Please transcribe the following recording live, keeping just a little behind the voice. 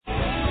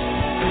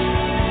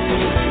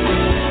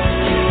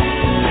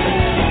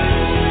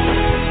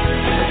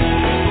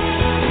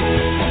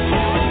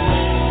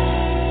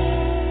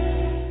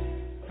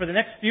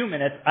few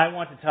minutes, I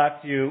want to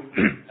talk to you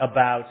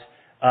about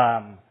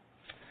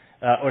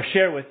or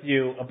share with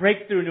you a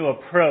breakthrough new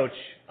approach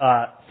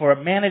for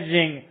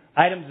managing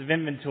items of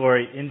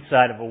inventory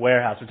inside of a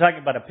warehouse. We're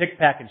talking about a pick,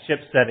 pack, and ship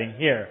setting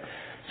here.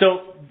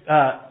 So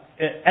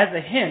as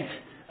a hint,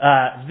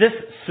 this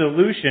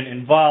solution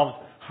involves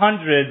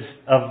hundreds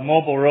of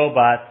mobile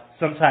robots,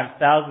 sometimes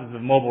thousands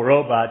of mobile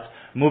robots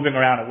moving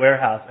around a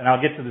warehouse, and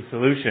I'll get to the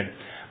solution.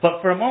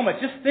 But for a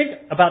moment, just think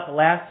about the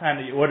last time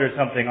that you ordered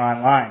something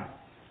online.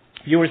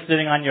 You were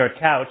sitting on your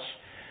couch,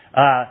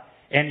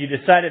 and you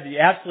decided that you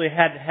absolutely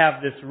had to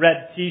have this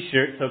red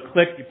T-shirt, so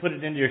click, you put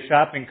it into your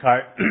shopping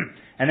cart,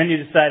 and then you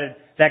decided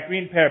that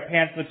green pair of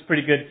pants looks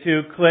pretty good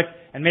too, click,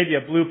 and maybe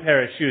a blue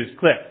pair of shoes,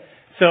 click.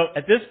 So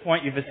at this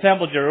point, you've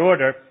assembled your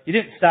order. You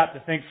didn't stop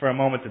to think for a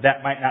moment that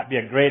that might not be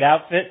a great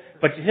outfit,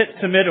 but you hit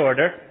submit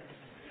order,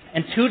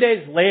 and 2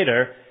 days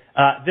later,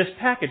 this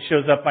package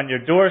shows up on your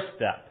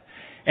doorstep.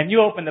 And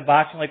you open the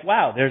box and you're like,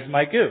 wow, there's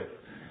my goo.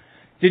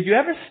 Did you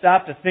ever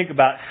stop to think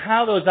about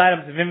how those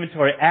items of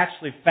inventory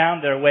actually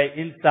found their way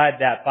inside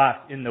that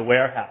box in the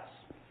warehouse?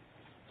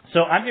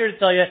 So I'm here to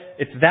tell you,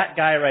 it's that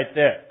guy right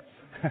there.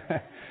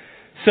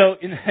 So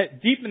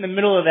deep in the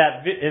middle of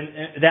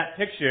that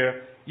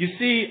picture, you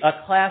see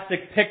a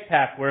classic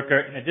pick-pack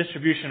worker in a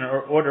distribution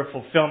or order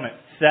fulfillment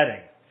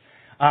setting.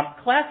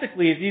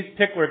 Classically, these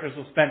pick workers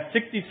will spend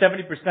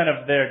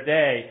 60-70% of their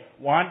day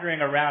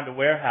wandering around a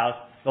warehouse.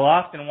 They'll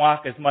often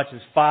walk as much as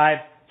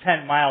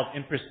 5-10 miles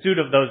in pursuit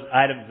of those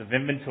items of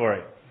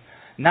inventory.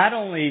 Not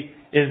only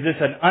is this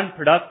an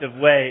unproductive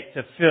way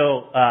to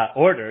fill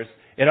orders,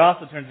 it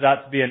also turns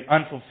out to be an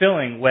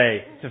unfulfilling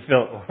way to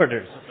fill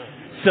orders.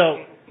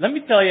 So let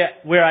me tell you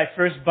where I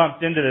first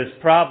bumped into this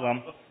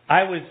problem.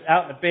 I was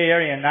out in the Bay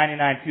Area in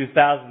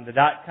 99-2000, the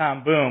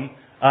dot-com boom.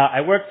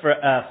 I worked for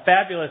a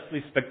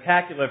fabulously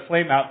spectacular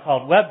flameout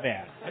called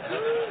Webvan.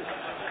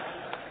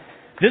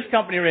 This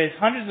company raised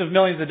hundreds of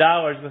millions of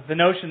dollars with the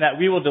notion that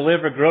we will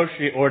deliver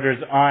grocery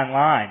orders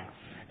online.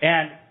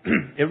 And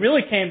it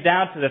really came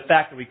down to the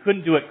fact that we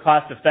couldn't do it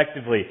cost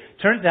effectively.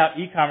 Turns out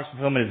e-commerce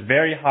fulfillment is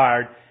very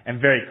hard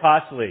and very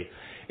costly.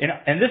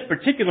 In this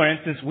particular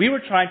instance, we were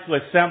trying to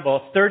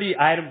assemble 30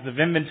 items of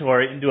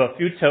inventory into a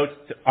few totes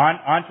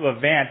onto a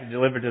van to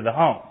deliver to the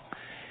home.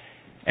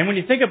 And when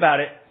you think about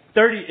it,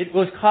 it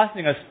was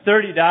costing us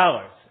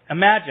 $30.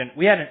 Imagine,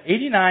 we had an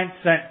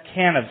 89-cent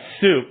can of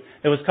soup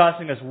that was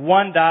costing us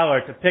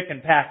 $1 to pick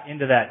and pack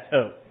into that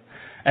tote.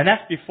 And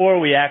that's before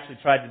we actually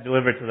tried to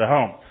deliver it to the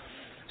home.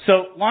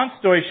 So, long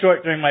story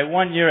short, during my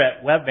 1 year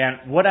at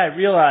Webvan, what I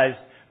realized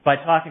by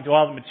talking to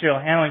all the material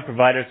handling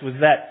providers was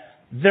that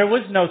there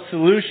was no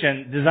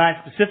solution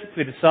designed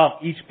specifically to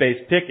solve each base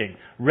picking.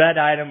 Red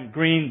item,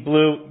 green,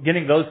 blue,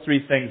 getting those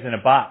three things in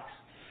a box.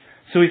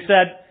 So we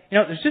said,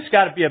 there's just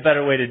got to be a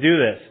better way to do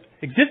this.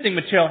 Existing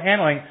material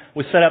handling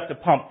was set up to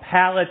pump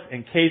pallets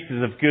and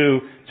cases of goo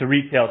to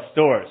retail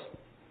stores.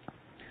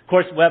 Of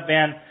course,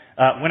 Webvan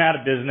went out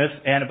of business,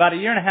 and about a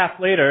year and a half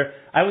later,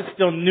 I was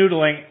still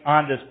noodling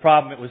on this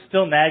problem. It was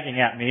still nagging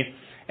at me,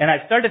 and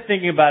I started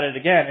thinking about it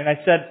again, and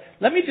I said,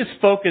 let me just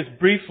focus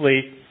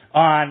briefly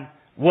on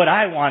what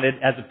I wanted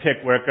as a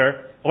pick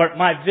worker, or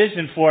my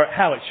vision for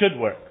how it should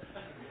work.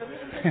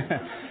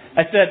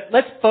 I said,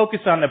 let's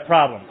focus on the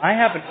problem. I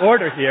have an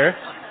order here,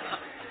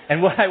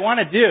 and what I want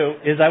to do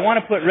is I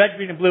want to put red,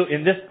 green, and blue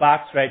in this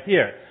box right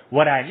here.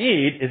 What I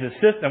need is a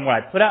system where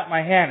I put out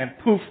my hand and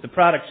poof, the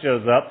product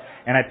shows up,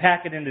 and I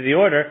pack it into the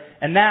order,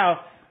 and now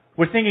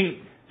we're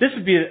thinking this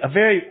would be a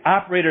very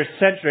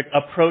operator-centric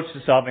approach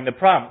to solving the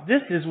problem.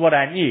 This is what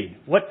I need.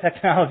 What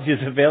technology is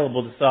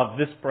available to solve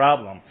this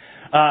problem?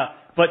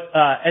 But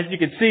as you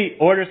can see,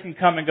 orders can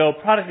come and go,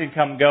 products can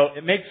come and go.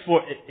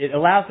 It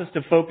allows us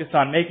to focus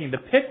on making the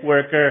pick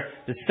worker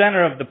the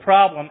center of the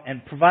problem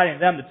and providing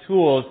them the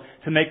tools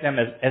to make them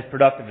as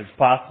productive as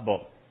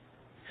possible.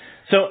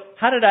 So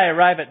how did I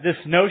arrive at this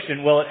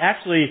notion? Well, it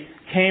actually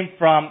came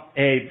from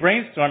a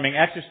brainstorming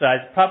exercise,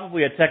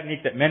 probably a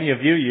technique that many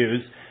of you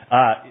use.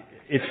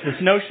 It's this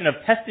notion of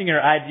testing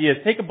your ideas.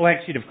 Take a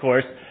blank sheet, of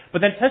course,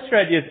 but then test your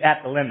ideas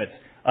at the limits.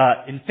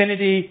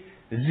 Infinity,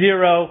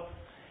 zero.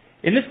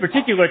 In this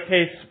particular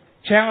case,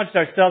 challenged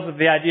ourselves with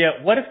the idea,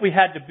 what if we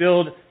had to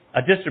build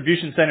a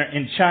distribution center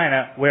in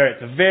China where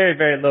it's a very,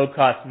 very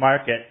low-cost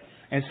market,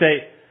 and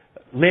say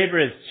labor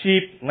is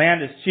cheap,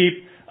 land is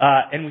cheap,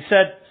 and we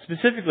said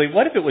specifically,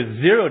 what if it was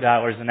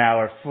 $0 an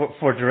hour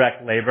for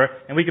direct labor,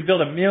 and we could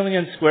build a 1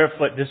 million square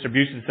foot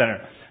distribution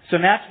center? So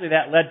naturally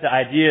that led to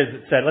ideas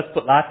that said, let's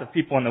put lots of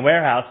people in the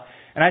warehouse.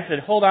 And I said,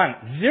 hold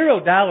on,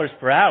 $0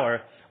 per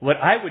hour, what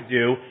I would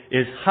do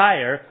is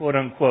hire, quote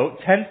unquote,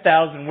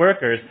 10,000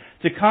 workers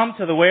to come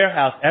to the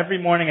warehouse every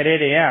morning at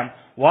 8 a.m.,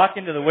 walk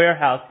into the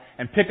warehouse,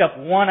 and pick up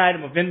one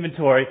item of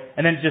inventory,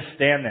 and then just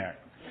stand there.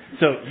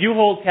 So you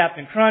hold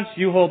Captain Crunch,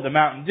 you hold the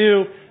Mountain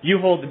Dew, you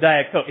hold the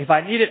Diet Coke. If I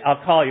need it,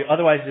 I'll call you.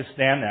 Otherwise, just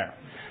stand there.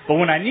 But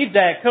when I need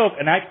Diet Coke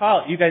and I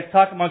call it, you guys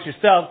talk amongst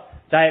yourselves,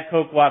 Diet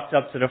Coke walks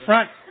up to the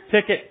front,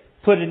 pick it,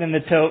 put it in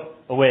the tote,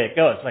 away it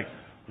goes. Like,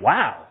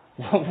 wow,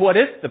 what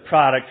if the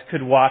products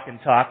could walk and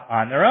talk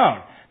on their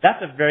own?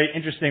 That's a very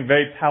interesting,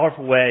 very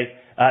powerful way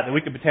that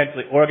we could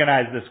potentially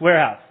organize this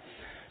warehouse.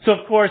 So,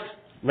 of course,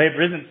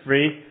 labor isn't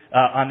free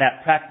on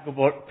that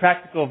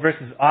practical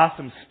versus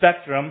awesome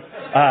spectrum.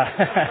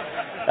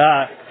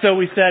 So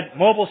we said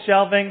mobile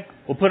shelving.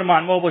 We'll put them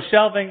on mobile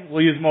shelving.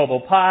 We'll use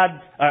mobile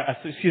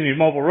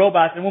mobile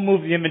robots, and we'll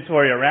move the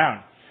inventory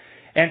around.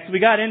 And so we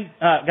got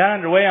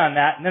underway on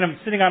that. And then I'm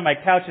sitting on my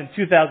couch in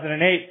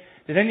 2008.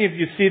 Did any of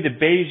you see the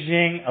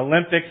Beijing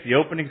Olympics, the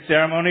opening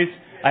ceremonies?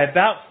 I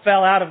about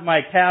fell out of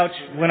my couch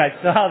when I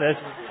saw this.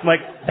 I'm like,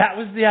 that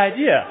was the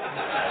idea.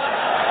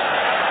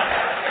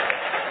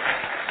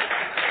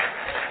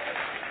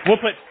 We'll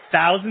put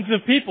thousands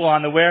of people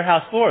on the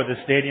warehouse floor, the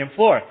stadium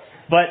floor.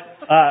 But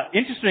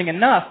interesting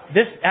enough,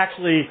 this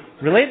actually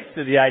relates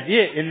to the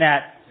idea in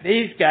that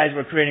these guys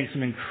were creating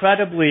some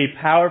incredibly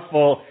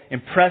powerful,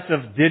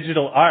 impressive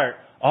digital art,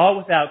 all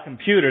without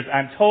computers.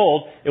 I'm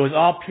told it was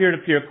all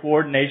peer-to-peer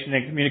coordination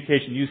and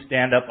communication. You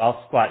stand up,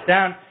 I'll squat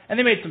down. And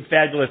they made some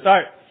fabulous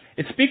art.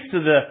 It speaks to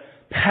the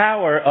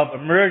power of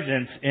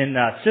emergence in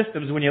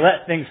systems when you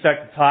let things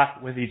start to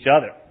talk with each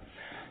other.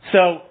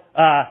 So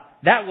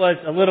that was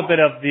a little bit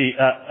of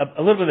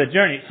the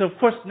journey. So of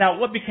course, now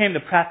what became the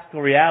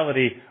practical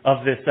reality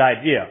of this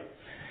idea?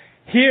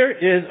 Here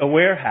is a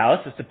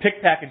warehouse. It's a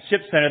pick, pack, and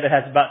ship center that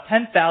has about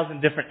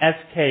 10,000 different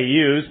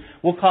SKUs.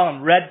 We'll call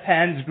them red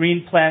pens,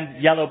 green pens,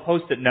 yellow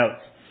Post-it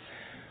notes.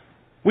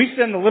 We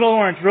send the little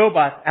orange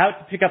robots out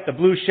to pick up the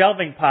blue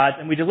shelving pods,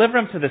 and we deliver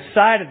them to the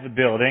side of the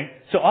building,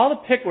 so all the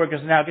pick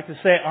workers now get to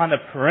stay on the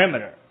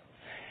perimeter.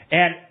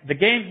 And the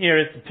game here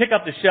is to pick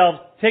up the shelves,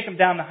 take them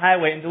down the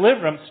highway, and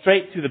deliver them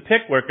straight to the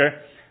pick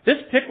worker. This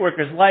pick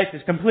worker's life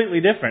is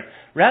completely different.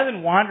 Rather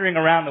than wandering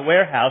around the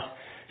warehouse,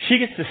 she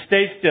gets to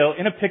stay still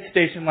in a pick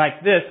station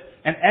like this,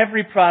 and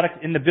every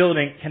product in the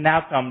building can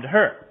now come to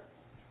her.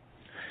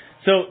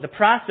 So the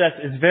process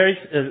is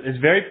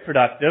very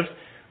productive.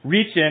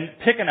 Reach in,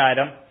 pick an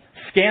item,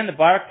 scan the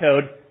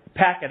barcode,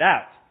 pack it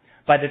out.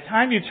 By the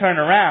time you turn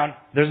around,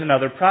 there's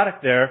another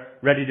product there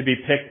ready to be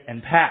picked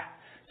and packed.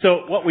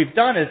 So what we've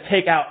done is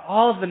take out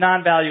all of the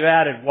non-value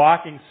added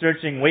walking,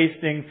 searching,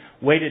 wasting,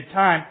 waited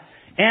time,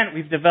 and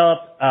we've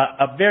developed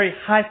a very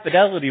high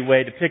fidelity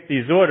way to pick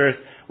these orders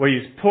where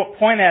you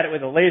point at it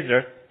with a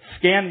laser,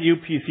 scan the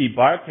UPC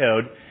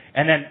barcode,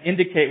 and then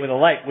indicate with a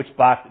light which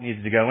box it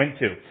needs to go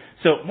into.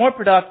 So more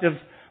productive,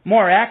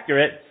 more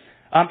accurate,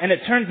 and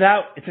it turns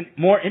out it's a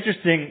more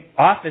interesting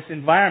office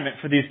environment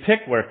for these pick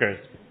workers.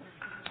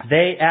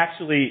 They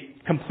actually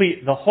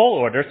complete the whole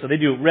order, so they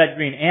do red,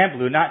 green, and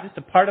blue, not just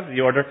a part of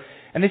the order,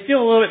 and they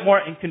feel a little bit more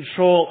in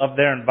control of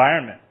their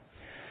environment.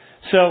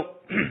 So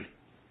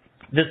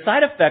the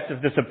side effects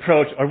of this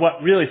approach are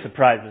what really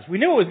surprised us. We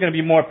knew it was going to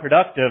be more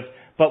productive,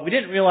 but we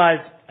didn't realize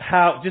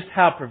just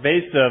how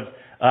pervasive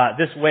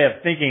this way of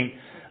thinking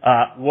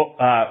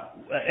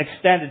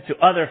extended to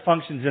other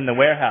functions in the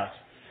warehouse.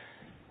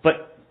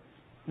 But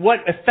what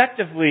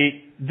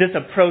effectively this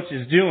approach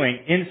is doing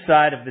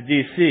inside of the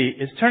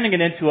DC is turning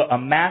it into a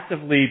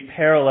massively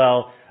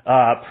parallel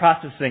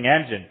processing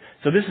engine.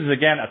 So this is,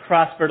 again, a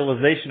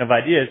cross-fertilization of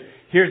ideas.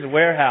 Here's a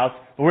warehouse,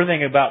 but we're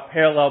thinking about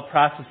parallel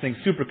processing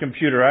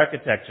supercomputer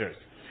architectures.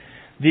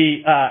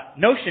 The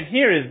notion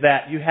here is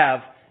that you have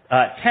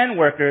 10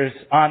 workers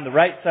on the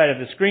right side of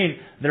the screen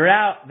that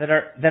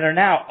are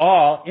now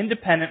all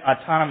independent,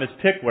 autonomous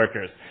pick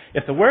workers.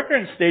 If the worker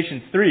in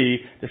Station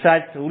 3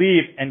 decides to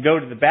leave and go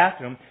to the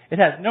bathroom, it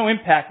has no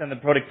impact on the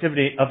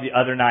productivity of the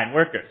other 9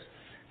 workers.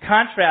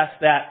 Contrast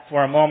that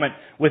for a moment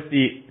with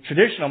the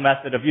traditional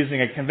method of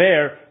using a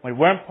conveyor. When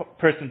one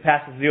person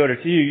passes the order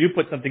to you, you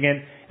put something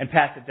in and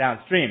pass it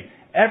downstream.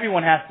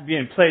 Everyone has to be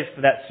in place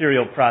for that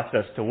serial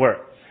process to work.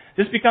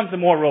 This becomes a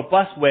more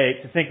robust way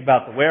to think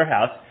about the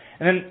warehouse.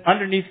 And then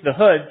underneath the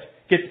hood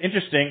gets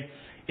interesting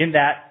in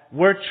that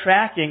we're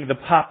tracking the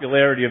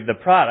popularity of the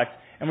product,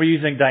 and we're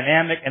using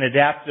dynamic and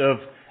adaptive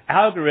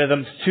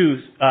algorithms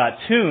to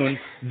tune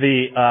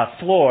the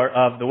floor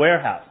of the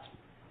warehouse.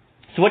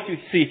 So what you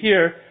see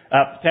here,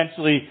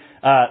 potentially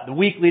the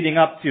week leading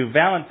up to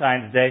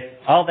Valentine's Day,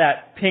 all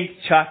that pink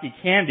chalky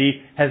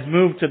candy has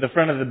moved to the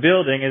front of the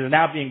building and is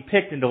now being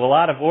picked into a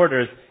lot of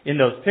orders in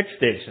those pick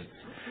stations.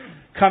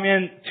 Come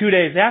in 2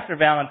 days after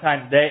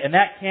Valentine's Day, and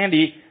that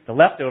candy, the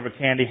leftover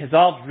candy, has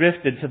all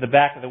drifted to the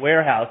back of the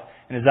warehouse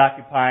and is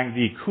occupying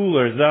the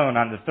cooler zone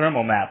on the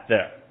thermal map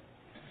there.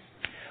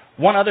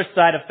 One other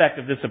side effect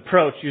of this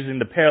approach, using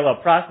the parallel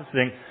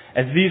processing,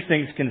 as these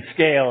things can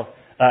scale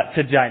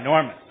to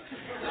ginormous.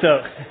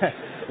 So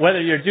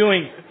whether you're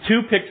doing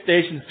 2 pick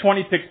stations,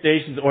 20 pick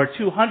stations, or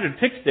 200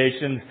 pick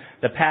stations,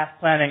 the path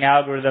planning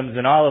algorithms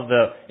and all of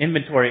the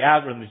inventory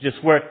algorithms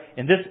just work.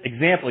 In this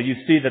example, you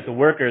see that the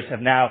workers have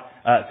now,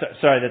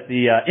 that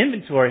the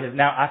inventory has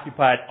now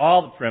occupied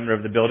all the perimeter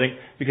of the building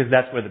because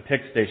that's where the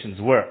pick stations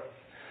were.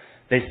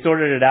 They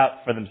sorted it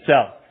out for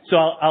themselves. So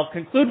I'll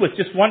conclude with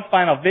just one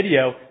final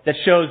video that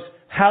shows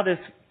how this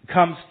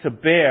comes to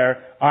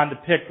bear on the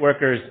pick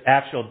workers'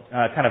 actual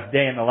kind of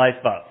day in the life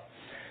of.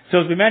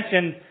 So as we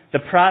mentioned, the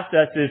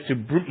process is to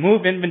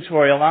move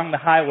inventory along the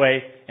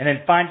highway and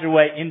then find your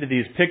way into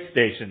these pick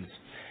stations.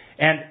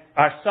 And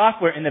our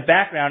software in the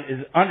background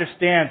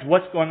understands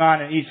what's going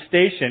on in each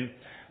station.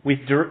 We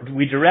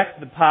direct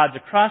the pods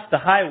across the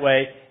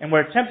highway, and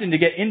we're attempting to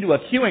get into a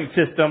queuing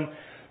system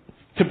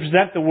to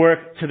present the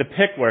work to the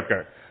pick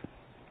worker.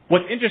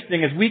 What's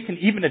interesting is we can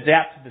even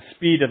adapt to the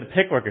speed of the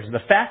pick workers. The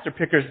faster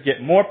pickers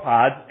get more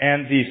pods,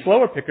 and the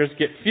slower pickers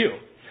get few.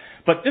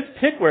 But this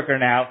pick worker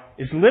now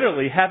is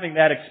literally having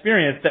that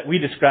experience that we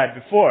described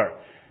before.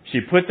 She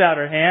puts out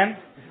her hand,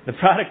 the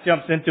product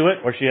jumps into it,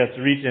 or she has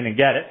to reach in and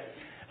get it.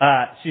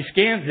 She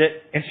scans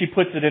it, and she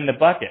puts it in the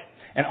bucket.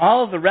 And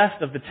all of the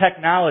rest of the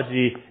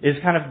technology is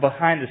kind of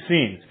behind the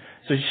scenes.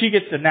 So she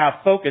gets to now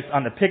focus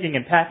on the picking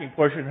and packing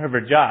portion of her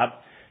job,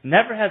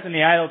 never has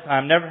any idle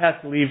time, never has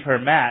to leave her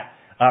mat,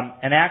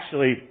 and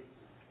actually,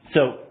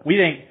 so we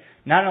think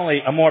not only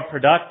a more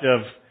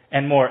productive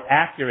and more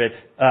accurate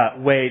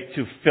way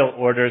to fill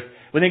orders,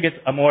 we think it's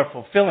a more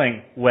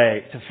fulfilling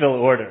way to fill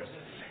orders.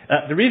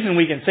 The reason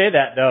we can say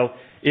that, though,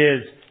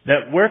 is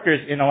that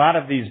workers in a lot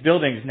of these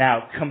buildings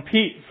now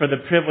compete for the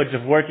privilege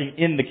of working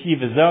in the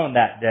Kiva zone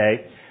that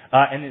day,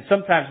 and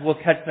sometimes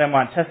we'll catch them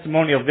on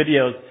testimonial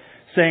videos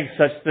saying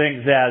such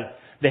things as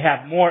they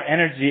have more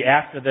energy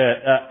after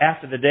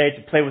the day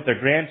to play with their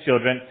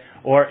grandchildren,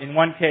 or in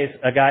one case,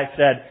 a guy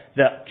said,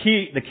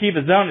 the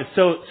Kiva zone is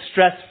so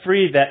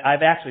stress-free that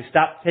I've actually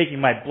stopped taking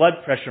my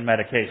blood pressure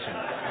medication.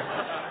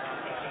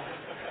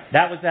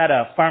 That was at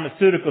a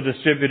pharmaceutical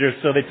distributor,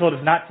 so they told us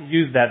not to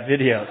use that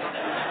video.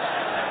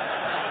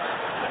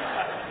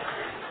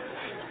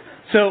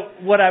 So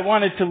what I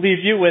wanted to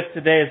leave you with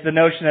today is the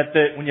notion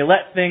that when you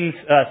let things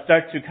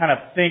start to kind of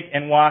think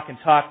and walk and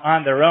talk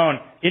on their own,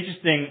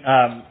 interesting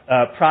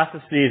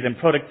processes and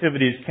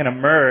productivities can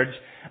emerge.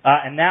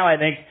 And now I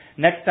think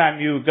next time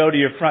you go to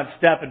your front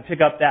step and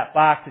pick up that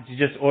box that you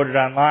just ordered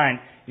online,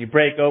 you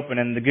break open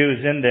and the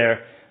goo's in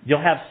there, you'll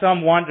have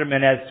some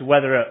wonderment as to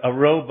whether a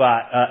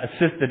robot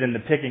assisted in the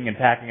picking and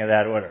packing of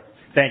that order.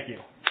 Thank you.